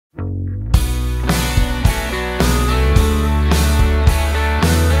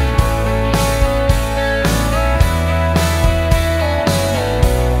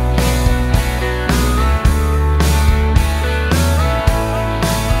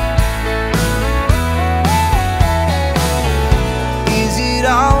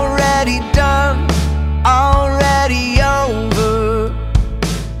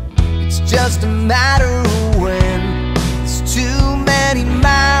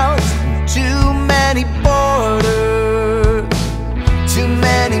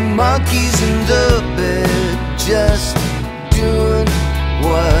monkeys in the bed, just doing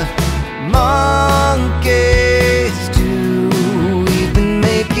what monkeys do. We've been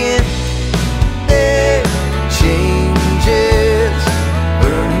making big changes,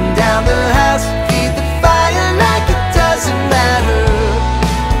 burning down the house, feed the fire like it doesn't matter.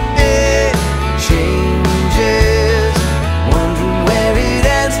 Big changes, wondering where it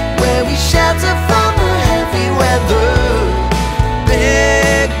ends, where we shelter from the heavy weather.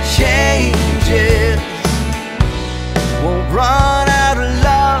 Big changes, won't run out of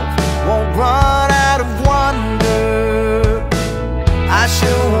love, won't run out of wonder. I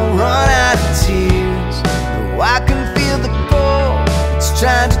sure